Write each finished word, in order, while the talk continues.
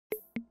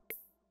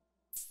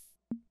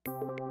There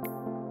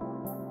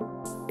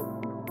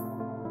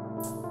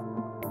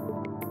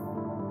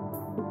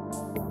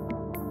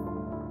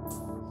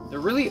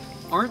really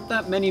aren't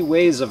that many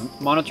ways of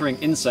monitoring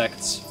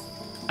insects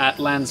at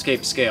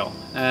landscape scale,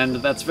 and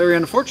that's very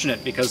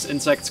unfortunate because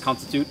insects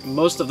constitute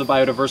most of the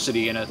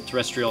biodiversity in a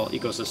terrestrial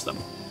ecosystem.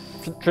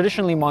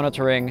 Traditionally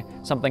monitoring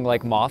something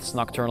like moths,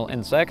 nocturnal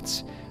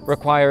insects,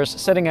 requires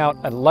setting out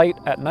a light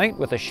at night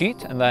with a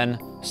sheet and then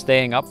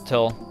staying up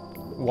till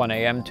 1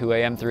 a.m., 2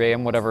 a.m., 3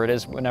 a.m., whatever it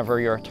is,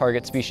 whenever your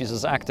target species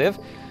is active,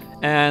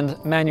 and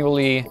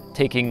manually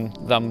taking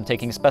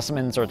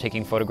specimens or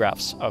taking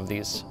photographs of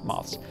these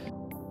moths.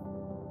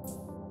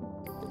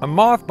 A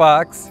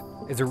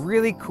Mothbox is a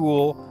really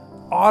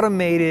cool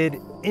automated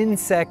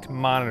insect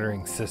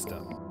monitoring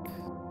system.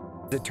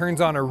 It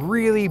turns on a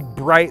really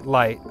bright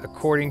light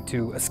according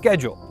to a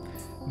schedule.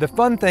 The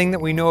fun thing that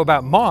we know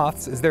about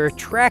moths is they're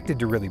attracted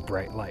to really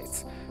bright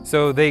lights.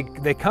 So they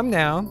come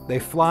down, they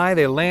fly,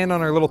 they land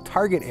on our little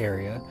target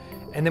area,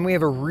 and then we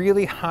have a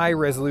really high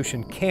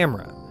resolution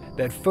camera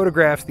that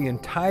photographs the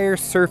entire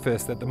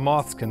surface that the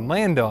moths can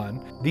land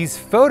on. These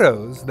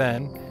photos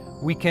then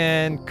we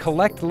can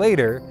collect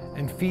later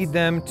and feed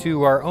them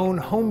to our own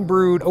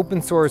homebrewed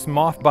open source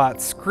Mothbot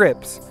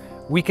scripts.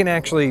 We can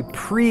actually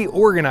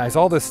pre-organize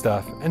all this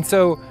stuff. And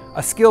so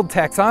a skilled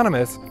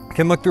taxonomist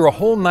can look through a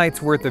whole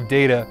night's worth of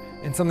data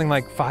in something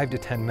like 5 to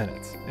 10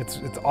 minutes. It's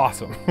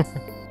awesome.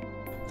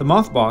 The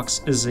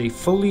Mothbox is a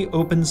fully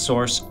open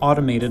source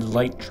automated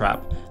light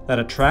trap that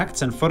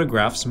attracts and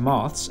photographs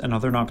moths and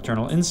other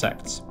nocturnal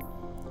insects.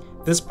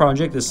 This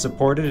project is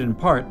supported in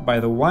part by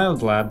the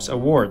Wildlabs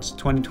Awards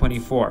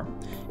 2024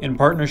 in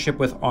partnership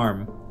with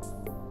ARM.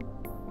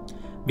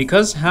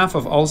 Because half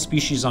of all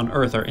species on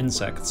Earth are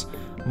insects,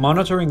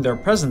 monitoring their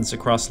presence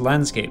across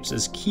landscapes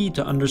is key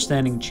to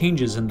understanding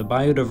changes in the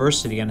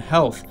biodiversity and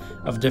health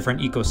of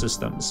different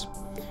ecosystems.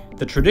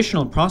 The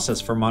traditional process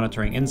for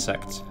monitoring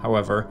insects,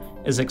 however,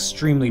 is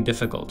extremely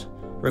difficult,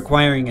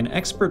 requiring an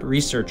expert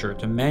researcher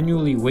to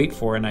manually wait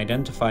for and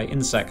identify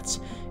insects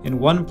in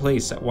one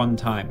place at one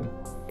time.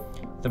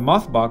 The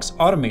Mothbox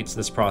automates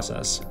this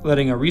process,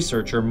 letting a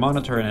researcher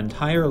monitor an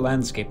entire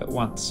landscape at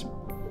once.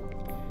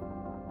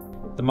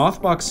 The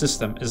Mothbox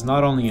system is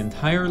not only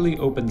entirely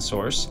open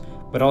source,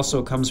 but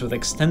also comes with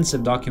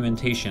extensive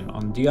documentation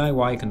on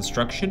DIY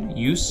construction,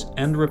 use,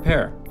 and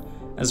repair,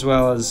 as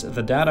well as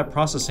the data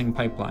processing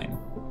pipeline.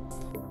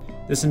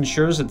 This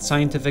ensures its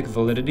scientific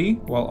validity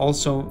while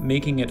also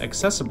making it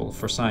accessible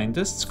for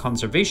scientists,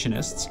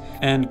 conservationists,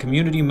 and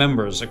community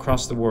members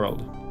across the world.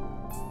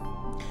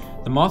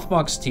 The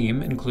Mothbox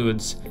team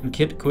includes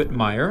Kit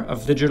Quitmeyer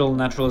of Digital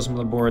Naturalism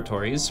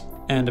Laboratories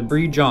and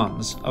Bree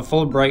Johns, a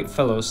Fulbright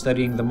Fellow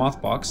studying the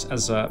Mothbox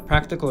as a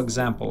practical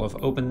example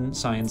of open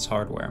science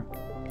hardware.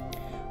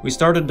 We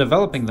started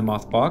developing the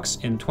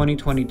Mothbox in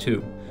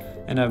 2022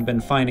 and have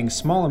been finding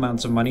small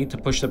amounts of money to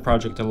push the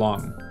project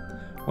along.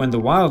 When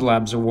the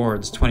Wildlabs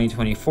Awards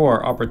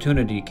 2024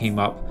 opportunity came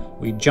up,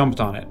 we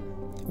jumped on it.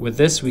 With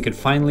this, we could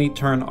finally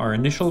turn our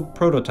initial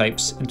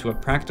prototypes into a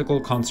practical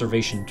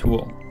conservation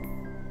tool.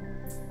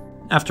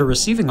 After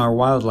receiving our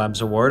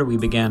Wildlabs award, we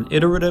began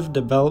iterative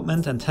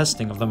development and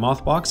testing of the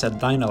Mothbox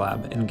at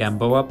Dynalab in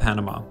Gamboa,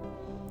 Panama.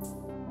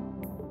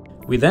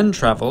 We then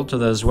traveled to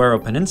the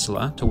Azuero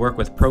Peninsula to work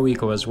with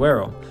ProEco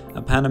Azuero,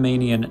 a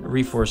Panamanian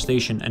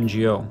reforestation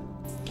NGO.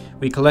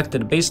 We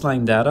collected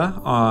baseline data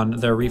on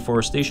their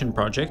reforestation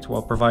project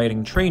while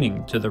providing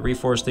training to the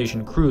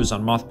reforestation crews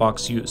on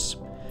Mothbox use.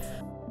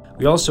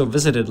 We also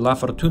visited La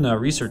Fortuna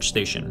Research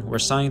Station, where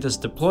scientists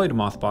deployed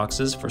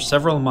Mothboxes for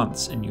several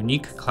months in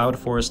unique cloud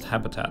forest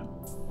habitat.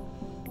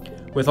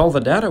 With all the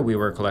data we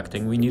were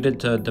collecting, we needed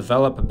to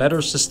develop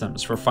better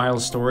systems for file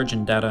storage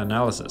and data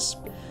analysis.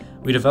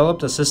 We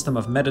developed a system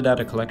of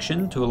metadata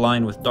collection to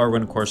align with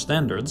Darwin Core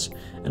standards,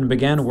 and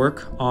began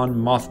work on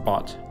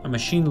Mothbot, a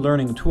machine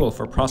learning tool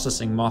for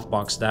processing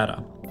Mothbox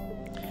data.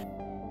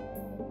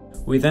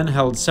 We then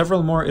held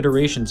several more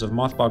iterations of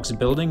Mothbox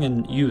building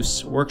and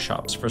use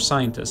workshops for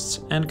scientists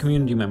and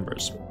community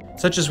members,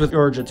 such as with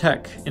Georgia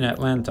Tech in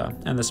Atlanta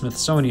and the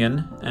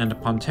Smithsonian and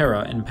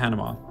Pantera in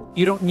Panama.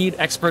 You don't need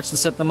experts to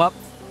set them up,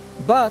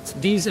 but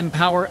these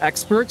empower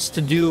experts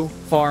to do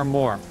far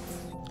more.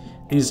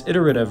 These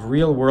iterative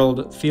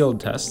real-world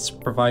field tests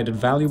provided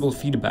valuable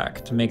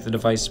feedback to make the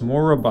device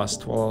more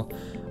robust while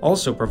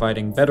also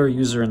providing better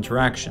user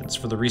interactions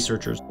for the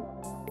researchers.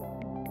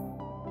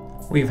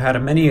 We've had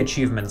many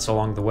achievements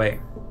along the way.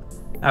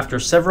 After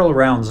several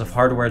rounds of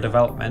hardware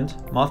development,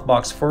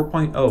 Mothbox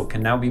 4.0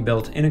 can now be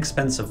built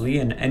inexpensively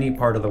in any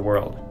part of the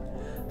world.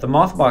 The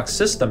Mothbox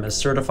system is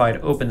certified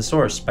open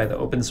source by the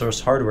Open Source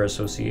Hardware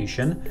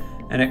Association,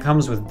 and it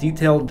comes with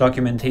detailed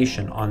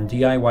documentation on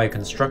DIY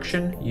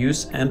construction,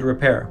 use, and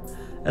repair,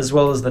 as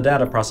well as the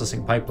data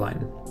processing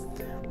pipeline.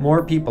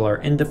 More people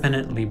are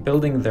independently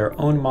building their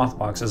own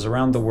Mothboxes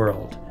around the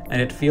world,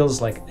 and it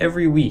feels like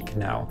every week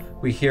now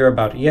we hear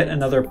about yet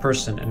another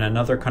person in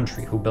another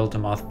country who built a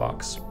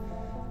Mothbox.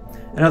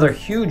 Another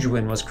huge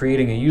win was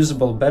creating a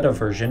usable beta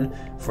version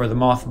for the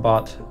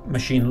Mothbot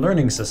machine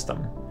learning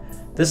system.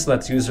 This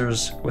lets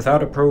users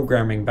without a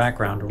programming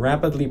background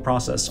rapidly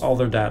process all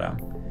their data.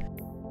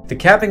 The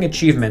capping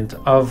achievement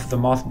of the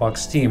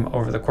Mothbox team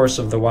over the course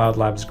of the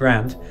Wildlabs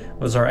grant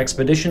was our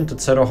expedition to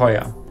Cerro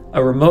Hoya,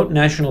 a remote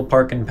national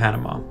park in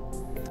Panama.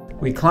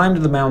 We climbed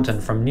the mountain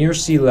from near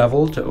sea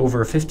level to over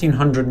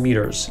 1,500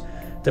 meters,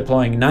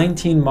 deploying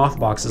 19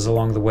 Mothboxes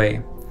along the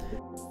way.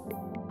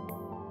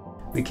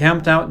 We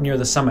camped out near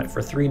the summit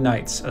for 3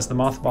 nights as the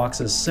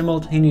Mothboxes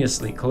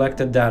simultaneously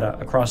collected data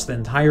across the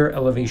entire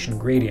elevation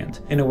gradient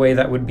in a way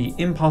that would be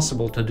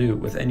impossible to do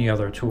with any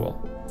other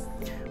tool.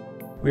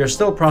 We are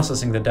still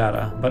processing the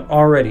data, but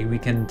already we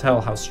can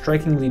tell how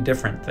strikingly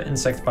different the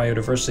insect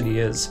biodiversity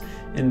is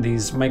in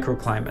these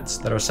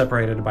microclimates that are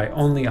separated by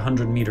only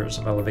 100 meters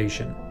of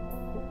elevation.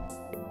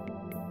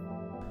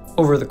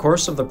 Over the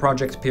course of the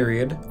project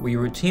period, we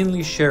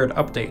routinely shared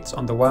updates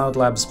on the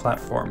Wildlabs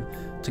platform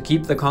to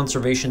keep the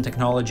conservation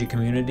technology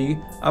community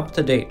up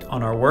to date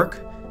on our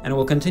work, and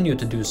will continue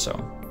to do so.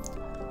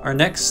 Our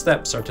next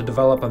steps are to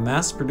develop a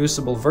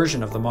mass-producible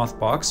version of the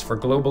Mothbox for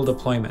global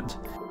deployment.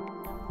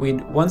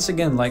 We'd once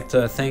again like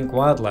to thank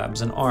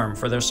Wildlabs and ARM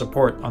for their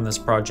support on this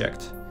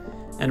project,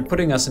 and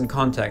putting us in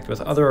contact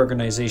with other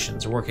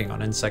organizations working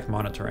on insect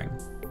monitoring.